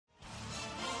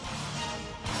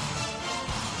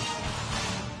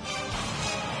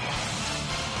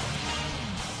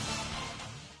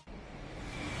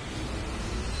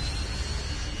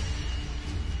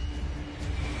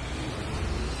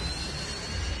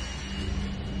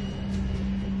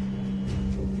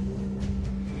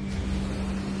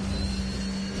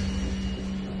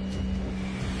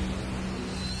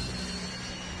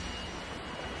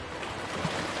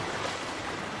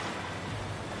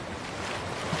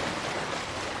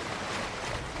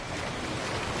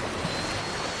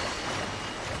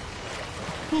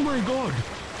O my god,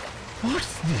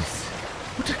 what's this?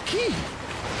 ওটা কি?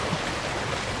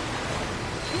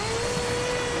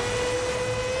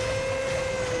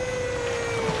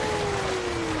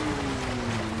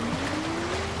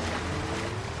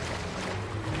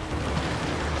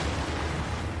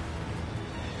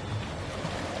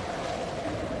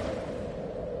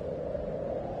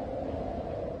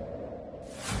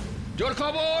 জোর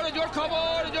খবর, জোর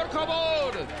খবর, জোর খবর!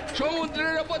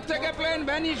 সমুদ্রের ওপর থেকে প্লেন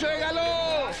ভ্যানিশ হয়ে গেল।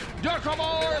 জোর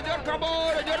খবর, জোর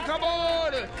খবর, জোর খবর!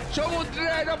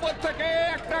 সমুদ্রের ওপর থেকে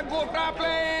একটা গোটা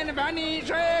প্লেন ভ্যানিশ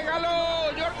হয়ে গেল।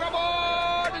 জোর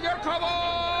খবর, জোর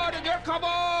খবর, জোর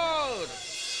খবর!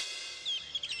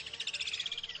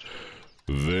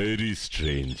 Very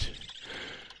strange.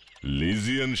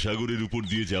 লিজিয়ান সাগরের উপর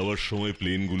দিয়ে যাওয়ার সময়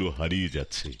প্লেনগুলো হারিয়ে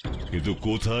যাচ্ছে, কিন্তু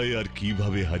কোথায় আর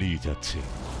কিভাবে হারিয়ে যাচ্ছে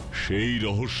সেই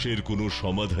রহস্যের কোনো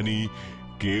সমাধানই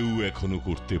কেউ এখনো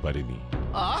করতে পারেনি।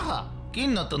 আহা, কি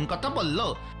নতুন কথা বললো!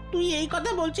 তুই এই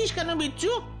কথা বলছিস কেন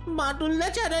বিচ্ছু? বাটুলদা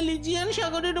ছাড়া লিজিয়ান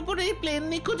সাগরের উপর এই প্লেন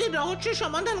নিখোঁজের রহস্য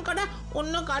সমাধান করা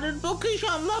অন্য কারোর পক্ষেই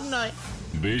সম্ভব নয়।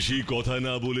 বেশি কথা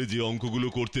না বলে যে অঙ্কগুলো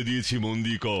করতে দিয়েছি মন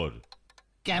দিয়ে কর।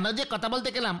 কেন যে কথা বলতে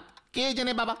গেলাম কে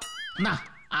জানে বাবা। না,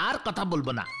 আর কথা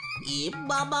বলবো না। এ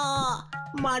বাবা,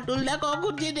 বাটুলদা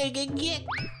কখন যে রেগে গিয়ে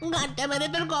গাঁটটা মেরে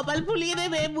তোর কপাল ফুলিয়ে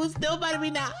দেবে বুঝতেও পারবি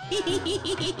না।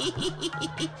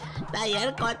 তাই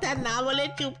আর কথা না বলে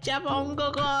চুপচাপ অঙ্ক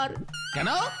কর। কেন,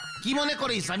 কি মনে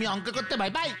করিস আমি অঙ্ক করতে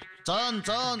ভাই ভাই? শোন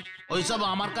শোন, ওইসব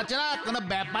আমার কাছে না কোনো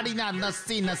ব্যাপারই না।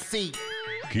 নাসি নাসি।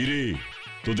 কিরে,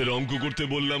 তোদের অঙ্ক করতে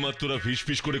বললাম আর তোরা ফিস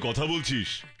ফিস করে কথা বলছিস?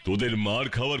 তোদের মার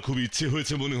খাওয়ার খুব ইচ্ছে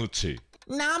হয়েছে মনে হচ্ছে।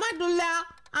 না বাটুলদা,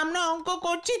 আমরা অঙ্ক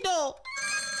করছি তো।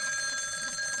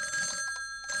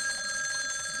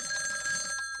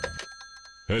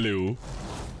 হ্যালো।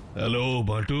 হ্যালো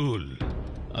বাটুল,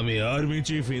 আমি আর্মি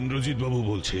চিফ ইন্দ্রজিৎ বাবু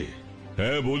বলছি।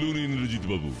 হ্যাঁ বলুন ইন্দ্রজিৎ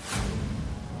বাবু।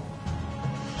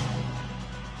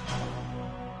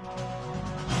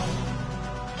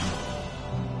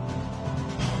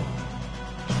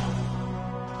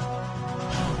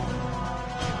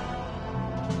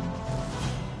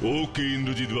 ওকে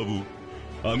ইন্দ্রজিৎ বাবু,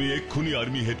 আমি এক্ষুনি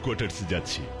আর্মি হেডকোয়ার্টার্সে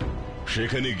যাচ্ছি।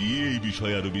 সেখানে গিয়ে এই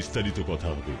বিষয়ে আরো বিস্তারিত কথা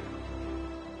হবে।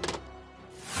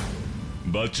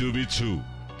 বাচ্চু বিচ্ছু,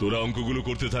 তোরা অঙ্কগুলো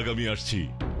করতে থাক, আমি আসছি।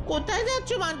 কোথায় যাচ্ছ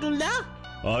বাটুলদা?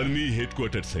 আর্মি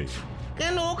হেডকোয়ার্টার্সে।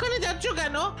 কেন ওখানে যাচ্ছ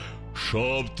কেন?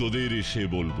 সব তোদের এসে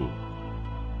বলবো।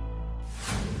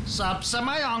 সব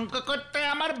সময় অঙ্ক করতে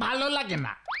আমার ভালো লাগে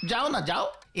না। যাও না যাও,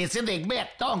 এসে দেখবে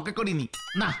একটা অঙ্ক করিনি।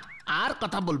 না, আর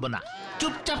কথা বলবো না,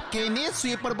 চুপচাপ খেয়ে নিয়ে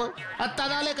শুয়ে পড়বো। আর তা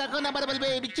নাহলে কখন আবার বলবে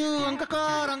বিচু অঙ্ক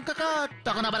কর অঙ্ক কর,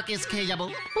 তখন আবার কেস খেয়ে যাবো।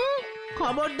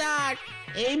 খবরদার,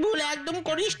 এই ভুল একদম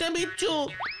করিস না বিচ্ছু।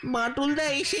 বাটুলদা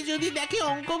এসে যদি দেখে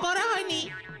অঙ্ক করা হয়নি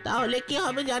তাহলে কি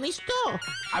হবে জানিস তো?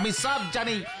 আমি সব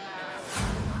জানি।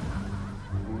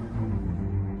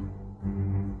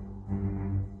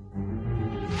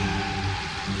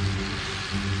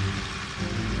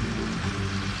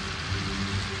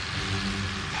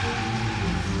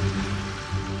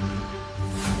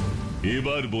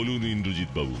 এবার বলুন ইন্দ্রজিৎ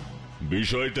বাবু,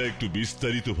 বিষয়টা একটু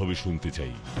বিস্তারিত ভাবে শুনতে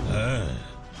চাই। হ্যাঁ,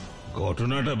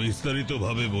 ঘটনাটা বিস্তারিত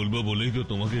ভাবে বলবো বলেই তো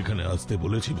তোমাকে এখানে আসতে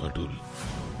বলেছি বাটুল।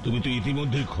 তুমি তো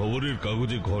ইতিমধ্যে খবরের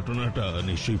কাগজে ঘটনাটা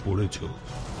নিশ্চয়ই পড়েছো।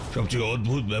 সবচেয়ে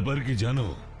অদ্ভুত ব্যাপার কি জানো?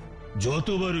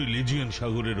 যতবার ওই লিজিয়ান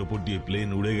সাগরের ওপর দিয়ে প্লেন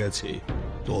উড়ে গেছে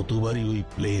ততবারই ওই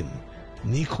প্লেন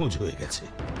নিখোঁজ হয়ে গেছে।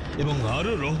 এবং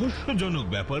আরো রহস্যজনক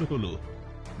ব্যাপার হলো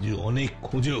যে অনেক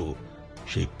খোঁজেও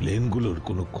সেই প্লেনগুলোর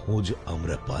কোনো খোঁজ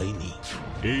আমরা পাইনি।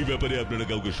 এই ব্যাপারে আপনারা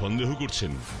কাউকে সন্দেহ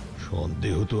করছেন?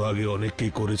 সন্দেহ তো আগে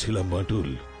অনেককেই করেছিলাম বাটুল,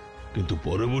 কিন্তু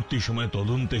পরবর্তী সময়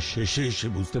তদন্তের শেষে এসে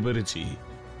বুঝতে পেরেছি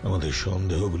আমাদের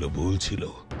সন্দেহগুলো ভুল ছিল।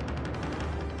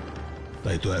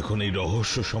 তাই তো এখন এই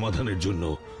রহস্য সমাধানের জন্য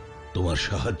তোমার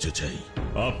সাহায্য চাই।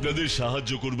 আপনাদের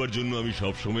সাহায্য করবার জন্য আমি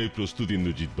সবসময় প্রস্তুত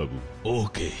ইন্দ্রজিৎ বাবু।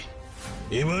 ওকে,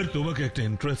 এবার তোমাকে একটা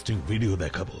ইন্টারেস্টিং ভিডিও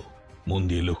দেখাবো, মন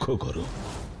দিয়ে লক্ষ্য করো।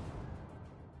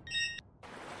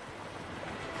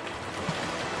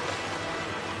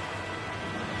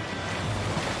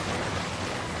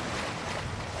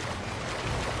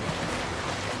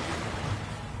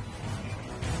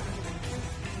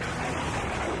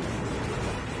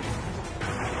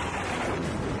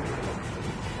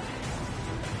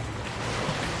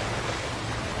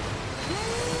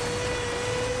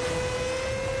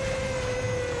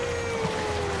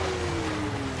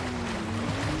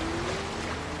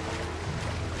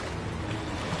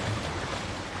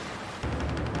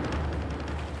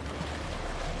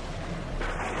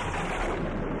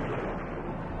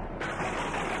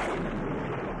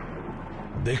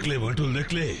 দেখলে বাটুল,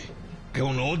 দেখলে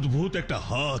কেমন অদ্ভুত একটা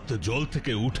হাত জল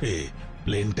থেকে উঠে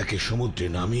প্লেনটাকে সমুদ্রে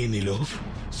নামিয়ে নিল?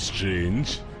 Strange,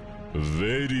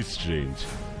 very strange.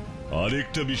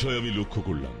 আরেকটা বিষয় আমি লক্ষ্য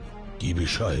করলাম। কি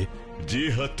বিষয়? যে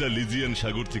হাতটা লিজিয়ান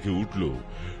সাগর থেকে উঠল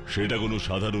সেটা কোনো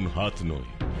সাধারণ হাত নয়,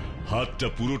 হাতটা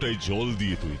পুরোটাই জল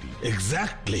দিয়ে তৈরি।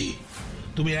 এক্স্যাক্টলি,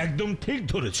 তুমি একদম ঠিক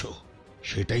ধরেছ।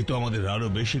 সেটাই তো আমাদের আরো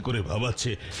বেশি করে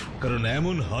ভাবাচ্ছে, কারণ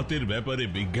এমন হাতের ব্যাপারে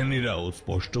বিজ্ঞানীরাও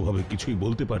স্পষ্টভাবে কিছুই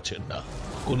বলতে পারছেন না।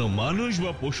 কোনো মানুষ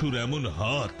বা পশুর এমন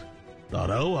হাত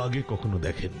তারাও আগে কখনো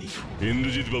দেখেননি।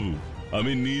 ইন্দ্রজিৎ বাবু,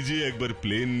 আমি নিজে একবার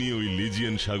প্লেন নিয়ে ওই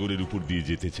লিজিয়ান সাগরের উপর দিয়ে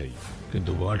যেতে চাই।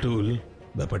 কিন্তু বাটুল,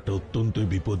 ব্যাপারটা অত্যন্ত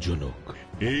বিপজ্জনক।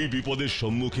 এই বিপদের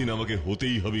সম্মুখীন আমাকে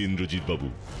হতেই হবে ইন্দ্রজিৎ বাবু,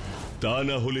 তা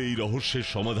না হলে এই রহস্যের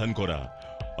সমাধান করা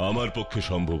আমার পক্ষে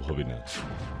সম্ভব হবে না।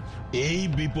 এই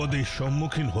বিপদের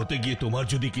সম্মুখীন হতে গিয়ে তোমার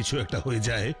যদি কিছু একটা হয়ে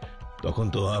যায়, তখন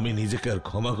তো আমি নিজেকে আর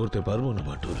ক্ষমা করতে পারবো না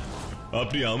বাটুল।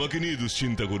 আপনি আমাকে নিয়ে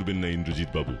দুশ্চিন্তা করবেন না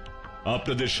ইন্দ্রজিৎ বাবু।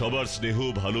 আপনাদের সবার স্নেহ,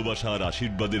 ভালোবাসা আর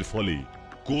আশীর্বাদের ফলে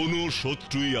কোনো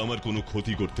শত্রুই আমার কোনো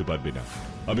ক্ষতি করতে পারবে না।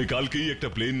 আমি কালকেই একটা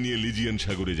প্লেন নিয়ে লিজিয়ান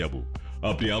সাগরে যাব।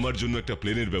 আপনি আমার জন্য একটা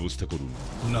প্লেনের ব্যবস্থা করুন।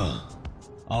 না,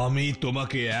 আমি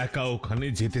তোমাকে একা ওখানে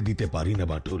যেতে দিতে পারি না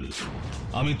বাটুল।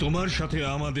 আমি তোমার সাথে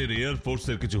আমাদের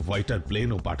এয়ারফোর্সের কিছু ফাইটার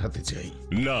প্লেনও পাঠাতে চাই।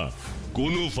 না,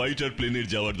 কোনো ফাইটার প্লেনের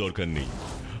যাওয়ার দরকার নেই।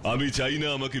 আমি চাই না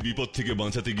আমাকে বিপদ থেকে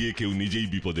বাঁচাতে গিয়ে কেউ নিজেই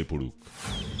বিপদে পড়ুক।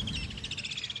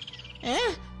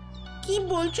 কি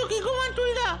বলছো কি গো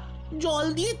বাটুলদা? জল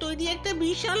দিয়ে তৈরি একটা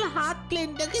বিশাল হাত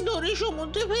প্লেনটাকে ধরে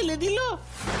সমুদ্রে ফেলে দিল?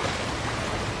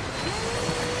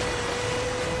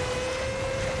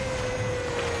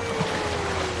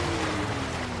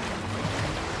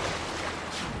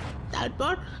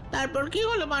 তারপর তারপর কি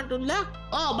হলো বাটুলদা?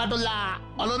 ও বাটুল্লা,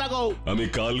 বলো না গো। আমি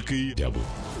কালকেই যাব।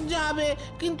 যাবে,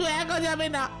 কিন্তু একা যাবে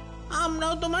না,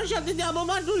 আমরাও তোমার সাথে যাব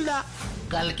বাটুলদা।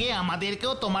 কালকে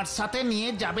আমাদেরকেও তোমার সাথে নিয়ে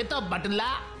যাবে তো বাটুল্লা?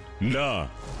 না,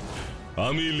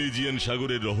 আমি লিজিয়ান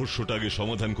সাগরের রহস্যটা আগে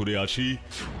সমাধান করে আসি,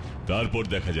 তারপর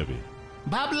দেখা যাবে।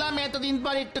 ভাবলাম এতদিন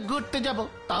পর একটু ঘুরতে যাব,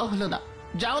 তাও হলো না।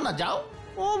 যাও না, যাও।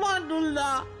 ও বাটুলদা,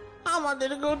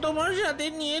 আমাদেরকেও তোমার সাথে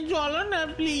নিয়ে চলো না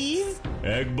প্লিজ।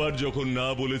 একবার যখন না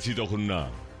বলেছি তখন না।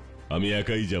 আমি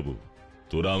একাই যাব।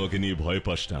 তোরা আমাকে নিয়ে ভয়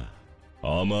পাস না,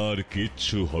 আমার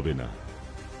কিচ্ছু হবে না।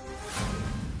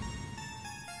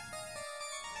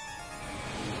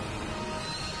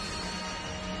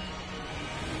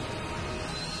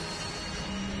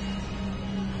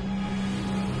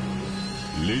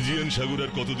 লিজিয়ান সাগর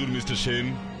আর কত দূর মিস্টার সেন?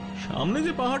 সামনে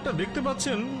যে পাহাড়টা দেখতে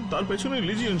পাচ্ছেন তার পেছনে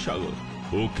লিজিয়ান সাগর।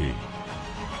 ওকে।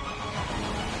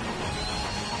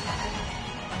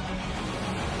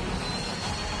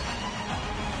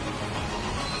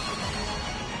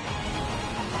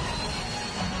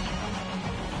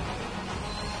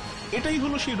 এটাই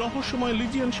হলো সেই রহস্যময়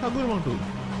লিজিয়ান সাগর বাটুল।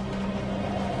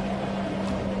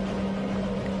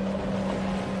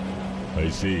 I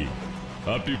see.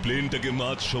 আপনি প্লেনটাকে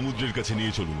মাঝ সমুদ্রের কাছে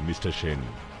নিয়ে চলুন mister Sen.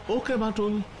 Okay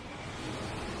Batul.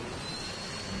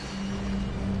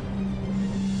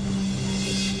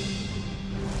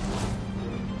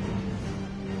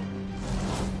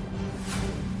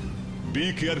 Be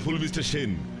careful mister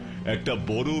Sen, একটা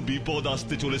বড় বিপদ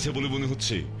আসতে চলেছে বলে মনে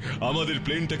হচ্ছে। আমাদের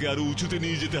প্লেনটাকে আরো উঁচুতে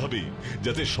নিয়ে যেতে হবে,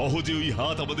 যাতে সহজে ওই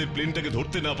হাত আমাদের প্লেনটাকে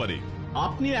ধরতে না পারে।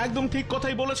 আপনি একদম ঠিক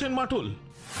কথাই বলেছেন বাটুল।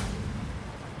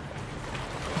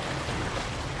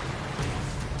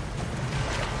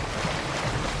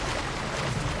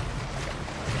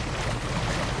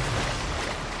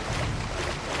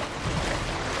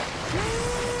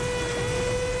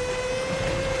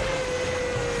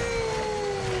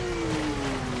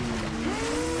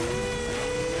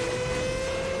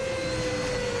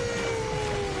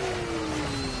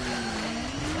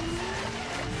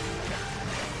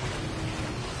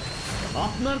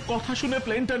 আপনার কথা শুনে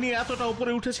প্লেনটা নিয়ে এতটা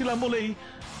উপরে উঠেছিলাম বলেই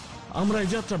আমরা এই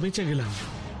যাত্রা বেঁচে গেলাম।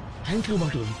 Thank you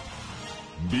Batul.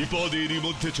 বিপদ এরই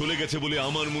মধ্যে চলে গেছে বলে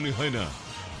আমার মনে হয় না।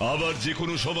 আবার যে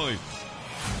কোনো সময়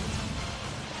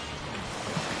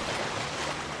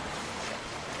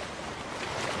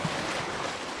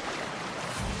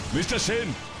মিস্টার সেন,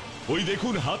 ওই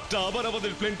দেখুন হাতটা আবার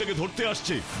আমাদের প্লেনটাকে ধরতে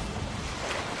আসছে।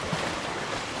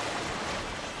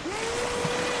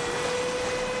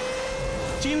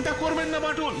 চিন্তা করবেন না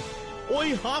বাটুল, ওই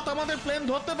হাত আমাদের প্লেন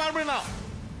ধরতে পারবে না।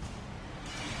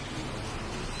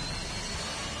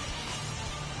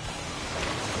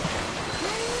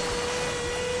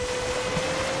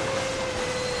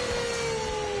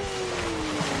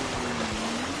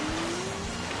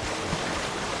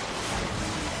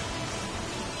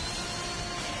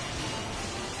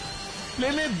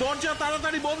 প্লেনের দরজা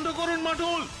তাড়াতাড়ি বন্ধ করুন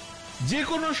বাটুল, যে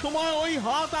কোনো সময় ওই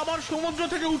হাত আবার সমুদ্র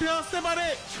থেকে উঠে আসতে পারে।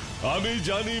 আমি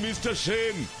জানি মিস্টার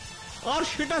সেন, আর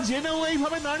সেটা জেনেও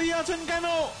এইভাবে দাঁড়িয়ে আছেন কেন?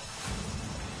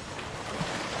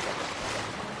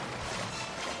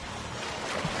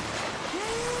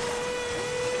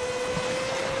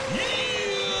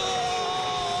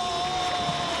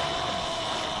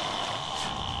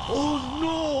 ও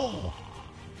নো!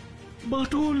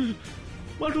 বাটুল,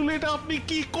 বাটুল, এটা আপনি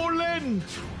কি করলেন?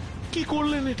 কি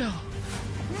করলেন এটা?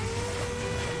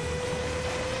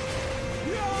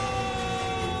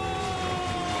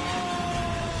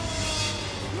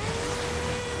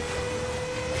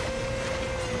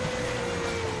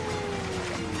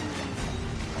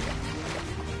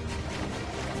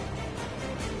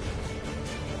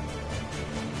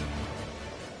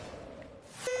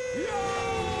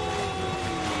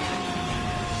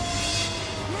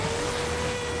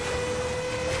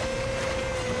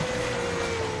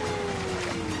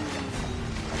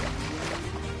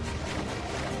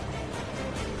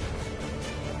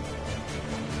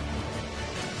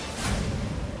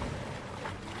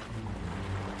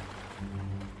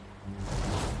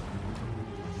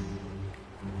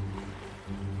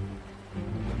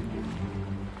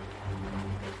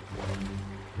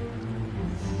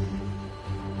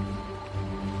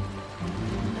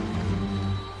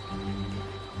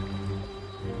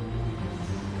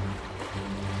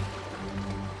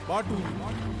 বাটু,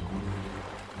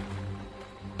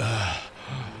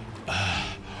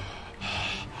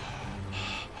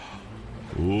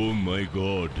 ও মাই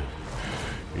গড,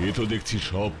 এ তো দেখছি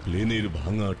সব প্লেনের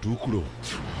ভাঙা টুকরো।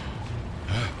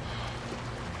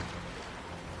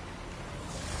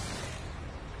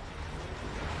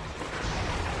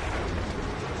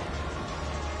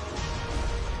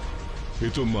 এ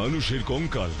তো মানুষের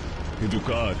কঙ্কাল, কিন্তু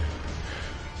কার?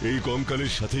 এই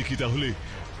কঙ্কালের সাথে কি তাহলে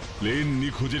প্লেন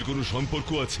নিখোঁজের কোনো সম্পর্ক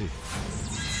আছে?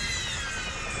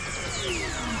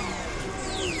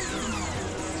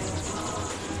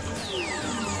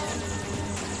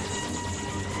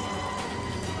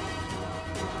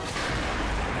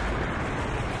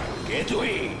 কে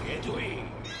তুই?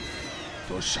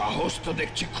 তোর সাহস তো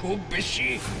দেখছি খুব বেশি।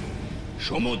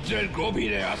 সমুদ্রের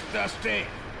গভীরে আস্তে আস্তে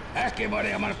একেবারে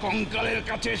আমার কঙ্কালের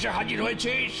কাছে এসে হাজির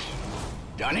হয়েছিস।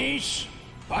 জানিস,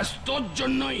 আজ তোর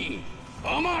জন্যই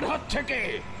আমার হাত থেকে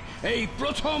এই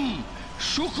প্রথম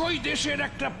সুখই দেশের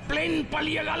একটা প্লেন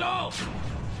পালিয়ে গেল।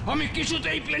 আমি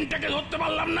কিছুতেই প্লেনটাকে ধরতে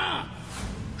পারলাম না,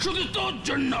 শুধু তোর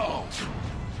জন্য।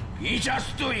 কি চাস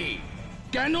তুই?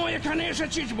 কেন এখানে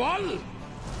এসেছিস বল?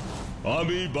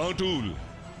 আমি বাটুল।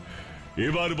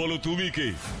 এবার বলো তুমি কে?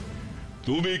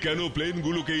 তুমি কেন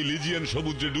প্লেনগুলোকে এই লিজিয়ান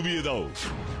সমুদ্রে ডুবিয়ে দাও?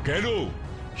 কেন?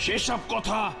 সেসব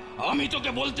কথা আমি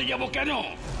তোকে বলতে যাব কেন?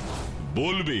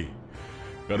 বলবে,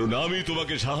 কারণ আমি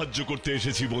তোমাকে সাহায্য করতে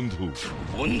এসেছি বন্ধু।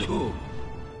 বন্ধু?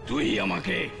 তুই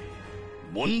আমাকে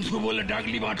বন্ধু বলে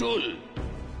ডাকলি বাটুল?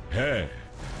 হ্যাঁ,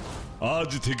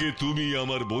 আজ থেকে তুমি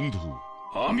আমার বন্ধু।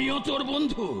 আমিও তোর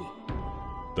বন্ধু।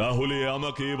 তাহলে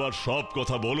আমাকে এবার সব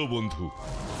কথা বলো বন্ধু।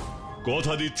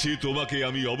 কথা দিচ্ছি তোমাকে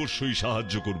আমি অবশ্যই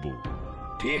সাহায্য করব।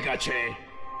 ঠিক আছে,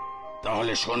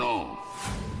 তাহলে শোনো।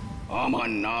 আমার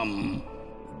নাম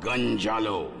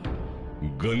গঞ্জালো।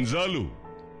 গঞ্জালো?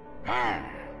 হ্যাঁ,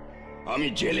 আমি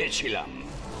জেলে ছিলাম।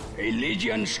 এই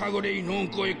লিজিয়ান সাগরে এই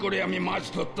নৌকোয় করে আমি মাছ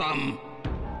ধরতাম,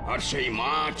 আর সেই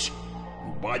মাছ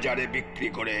বাজারে বিক্রি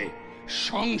করে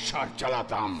সংসার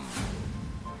চালাতাম।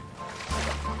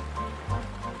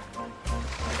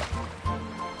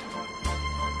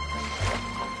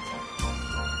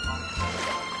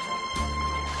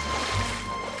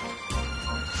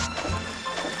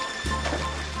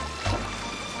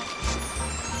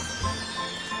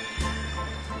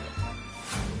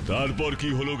 তারপর কি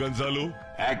হলো গঞ্জালো?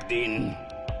 একদিন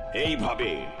এইভাবে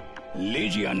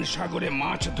লিজিয়ান সাগরে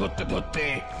মাছ ধরতে ধরতে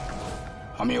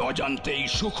আমি অজান্তেই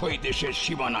সুখই দেশের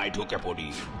সীমানায় ঢুকে পড়ি।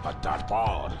 আর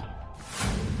তারপর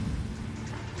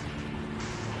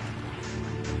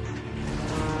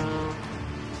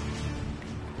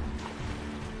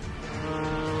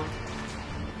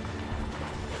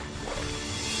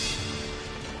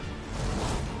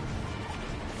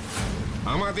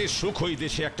আমাদের সুখই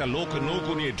দেশে একটা লোক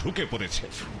নৌকো নিয়ে ঢুকে পড়েছে।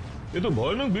 এ তো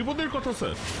ভয়ানক বিপদের কথা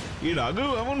স্যার। এর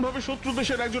আগেও এমন ভাবে শত্রু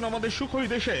দেশের একজন আমাদের সুখই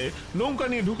দেশে নৌকা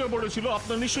নিয়ে ঢুকে পড়েছিল,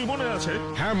 আপনার নিশ্চয়ই মনে আছে?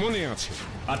 হ্যাঁ, মনে আছে।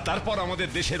 আর তারপর আমাদের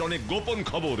দেশের অনেক গোপন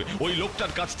খবর ওই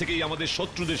লোকটার কাছ থেকেই আমাদের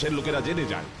শত্রু দেশের লোকেরা জেনে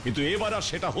যায়। কিন্তু এবার আর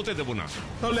সেটা হতে দেব না।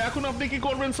 তাহলে এখন আপনি কি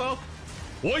করবেন স্যার?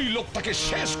 ওই লোকটাকে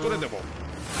শেষ করে দেব।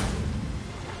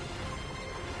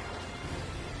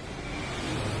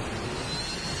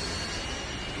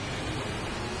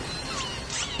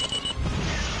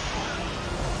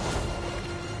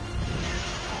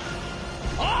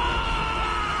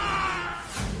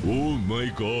 ও মাই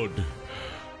গড,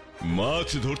 মাছ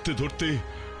ধরতে ধরতে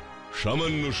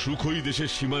সামান্য সুখই দেশের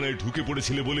সীমানায় ঢুকে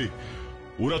পড়েছিলে বলে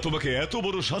ওরা তোমাকে এত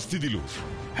বড় শাস্তি দিল?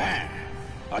 হ্যাঁ,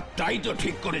 আর তাই তো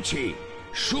ঠিক করেছি,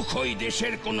 সুখই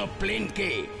দেশের কোন প্লেনকে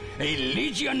এই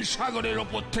লিজিয়ান সাগরের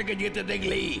ওপর থেকে যেতে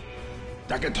দেখলেই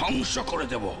তাকে ধ্বংস করে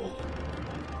দেব।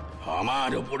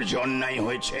 আমার উপর যে অন্যায়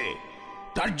হয়েছে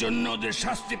তার জন্য ওদের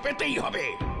শাস্তি পেতেই হবে,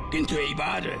 কিন্তু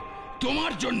এইবার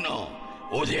তোমার জন্য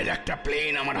ওদের একটা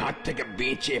প্লেন আমার হাত থেকে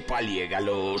বেঁচে পালিয়ে গেল,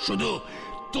 শুধু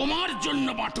তোমার জন্য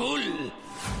বাটুল।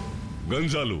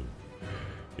 গঞ্জালো,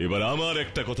 এবার আমার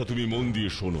একটা কথা তুমি মন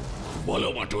দিয়ে শোনো। বলো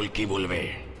বাটুল, কি বলবে?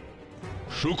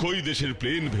 সুখই দেশের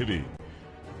প্লেন ভেবে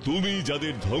তুমি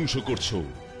যাদের ধ্বংস করছো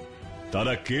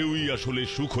তারা কেউই আসলে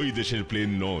সুখই দেশের প্লেন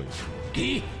নয়।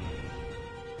 কি?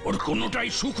 ওর কোনোটাই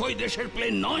সুখই দেশের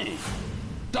প্লেন নয়?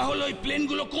 তাহলে ওই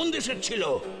প্লেনগুলো কোন দেশের ছিল?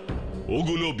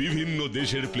 ওগুলো বিভিন্ন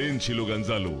দেশের প্লেন ছিল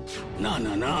গঞ্জালো। না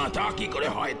না না, তা কি করে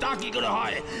হয়, তা কি করে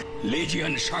হয়?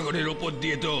 লিজিয়ান সাগরের ওপর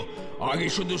দিয়ে তো আগে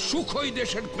শুধু সুখই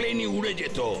দেশের প্লেনই উড়ে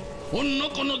যেত, অন্য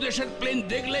কোন দেশের প্লেন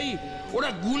দেখলেই ওরা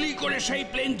গুলি করে সেই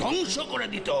প্লেন ধ্বংস করে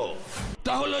দিত।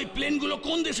 তাহলে ওই প্লেনগুলো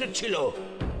কোন দেশের ছিল?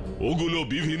 ওগুলো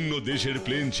বিভিন্ন দেশের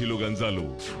প্লেন ছিল গঞ্জালো।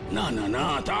 না না না,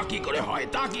 তা কি করে হয়,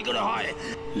 তা কি করে হয়?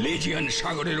 লিজিয়ান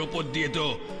সাগরের ওপর দিয়ে তো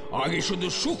আগে শুধু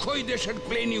সুখই দেশের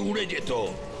প্লেনই উড়ে যেত,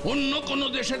 অন্য কোন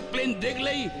দেশের প্লেন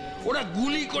দেখলেই ওরা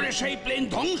গুলি করে সেই প্লেন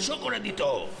ধ্বংস করে দিত।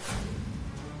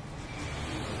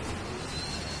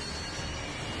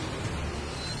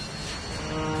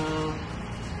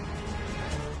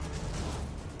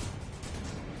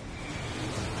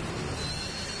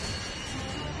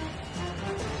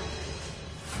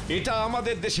 এটা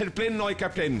আমাদের দেশের প্লেন নয়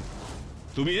ক্যাপ্টেন,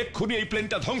 তুমি এক্ষুনি এই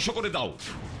প্লেনটা ধ্বংস করে দাও,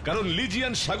 কারণ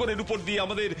লিজিয়ান সাগরের উপর দিয়ে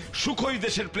আমাদের সুখই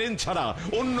দেশের প্লেন ছাড়া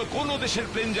অন্য কোন দেশের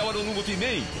প্লেন যাওয়ার অনুমতি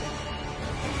নেই।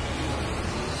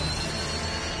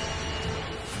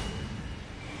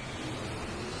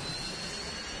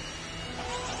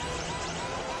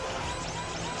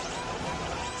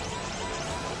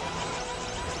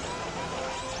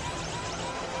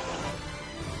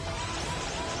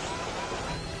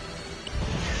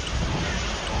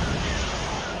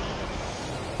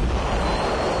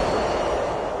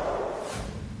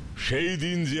 সেই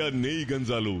দিন যে আর নেই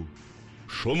গঞ্জালো,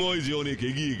 সময় যে অনেক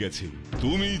এগিয়ে গেছে।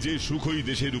 তুমি যে সুখই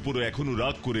দেশের উপর এখনো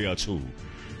রাগ করে আছো,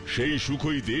 সেই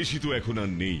সুখই দেশই তো এখন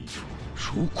আর নেই।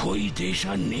 সুখই দেশ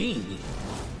আর নেই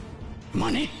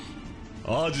মানে?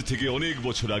 আজ থেকে অনেক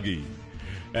বছর আগে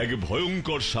এক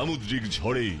ভয়ঙ্কর সামুদ্রিক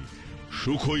ঝড়ে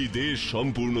সুখই দেশ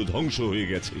সম্পূর্ণ ধ্বংস হয়ে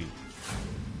গেছে।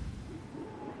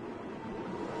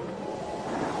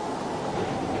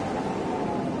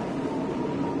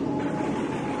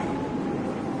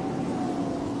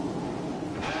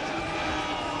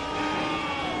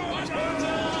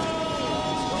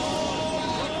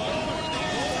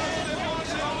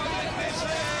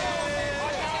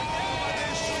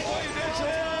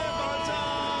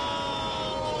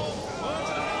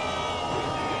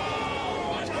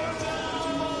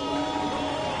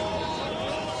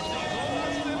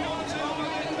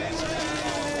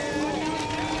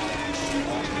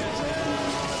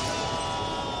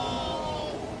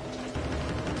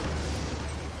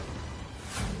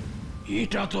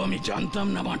 এটা তো আমি জানতাম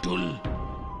না বাটুল।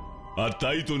 আর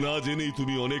তাই তো না জেনেই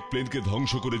তুমি অনেক প্লেনকে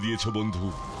ধ্বংস করে দিয়েছো বন্ধু।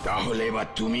 তাহলে এবার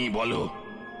তুমি বলো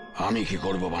আমি কি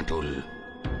করব বাটুল?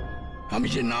 আমি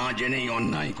যে না জেনেই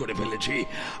অন্যায় করে ফেলেছি,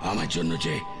 আমার জন্য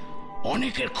যে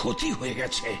অনেকের ক্ষতি হয়ে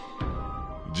গেছে।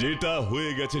 যেটা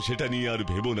হয়ে গেছে সেটা নিয়ে আর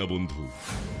ভেবো না বন্ধু।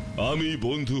 আমি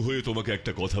বন্ধু হয়ে তোমাকে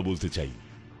একটা কথা বলতে চাই,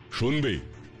 শুনবে?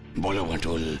 বলো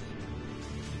বাটুল,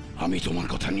 আমি তোমার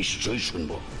কথা নিশ্চয়ই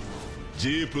শুনবো।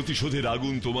 যে প্রতিশোধের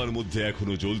আগুন তোমার মধ্যে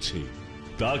এখনো জ্বলছে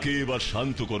তাকে এবার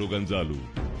শান্ত করো গঞ্জালো।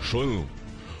 শোনো,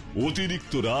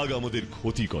 অতিরিক্ত রাগ আমাদের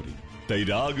ক্ষতি করে, তাই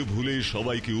রাগ ভুলে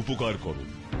সবাইকে উপকার করো,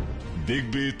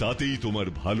 দেখবে তাতেই তোমার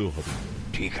ভালো হবে।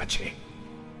 ঠিক আছে,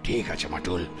 ঠিক আছে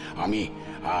বাটুল,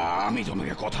 আমি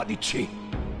তোমাকে কথা দিচ্ছি,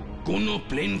 কোনো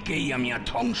প্লেনকেই আমি আর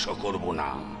ধ্বংস করব না।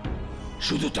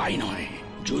 শুধু তাই নয়,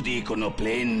 যদি কোনো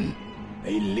প্লেন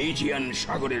এই লিজিয়ান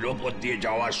সাগরের ওপর দিয়ে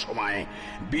যাওয়ার সময়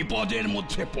বিপদের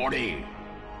মধ্যে পড়ে,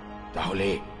 তাহলে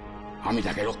আমি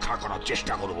তাকে রক্ষা করার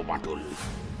চেষ্টা করব বাটুল।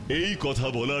 এই কথা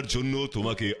বলার জন্য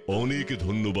তোমাকে অনেক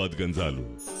ধন্যবাদ গঞ্জালো।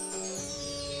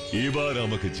 এবার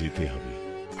আমাকে যেতে হবে।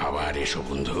 আবার এসো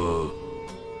বন্ধু,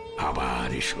 আবার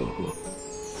এসো।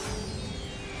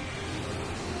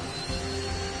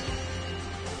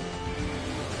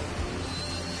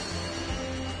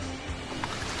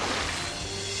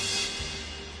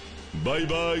 Bye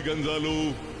bye Gonzalo.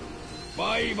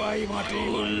 Bye bye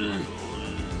Batul,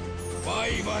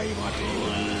 bye bye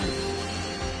Batul,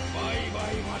 bye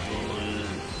bye Batul.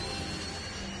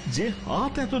 যে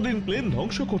হাত এতদিন প্লেন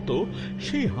ধ্বংস করত,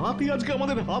 সেই হাতই আজকে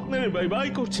আমাদের হাত নেড়ে বাই বাই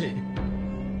করছে।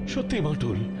 সত্যি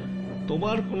বাটুল,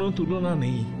 তোমার কোনো তুলনা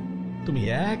নেই, তুমি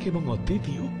এক এবং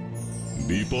অদ্বিতীয়।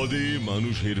 বিপদে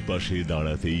মানুষের পাশে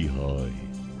দাঁড়াতেই হয়,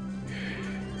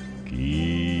 কি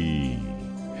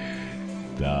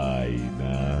তাই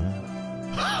না?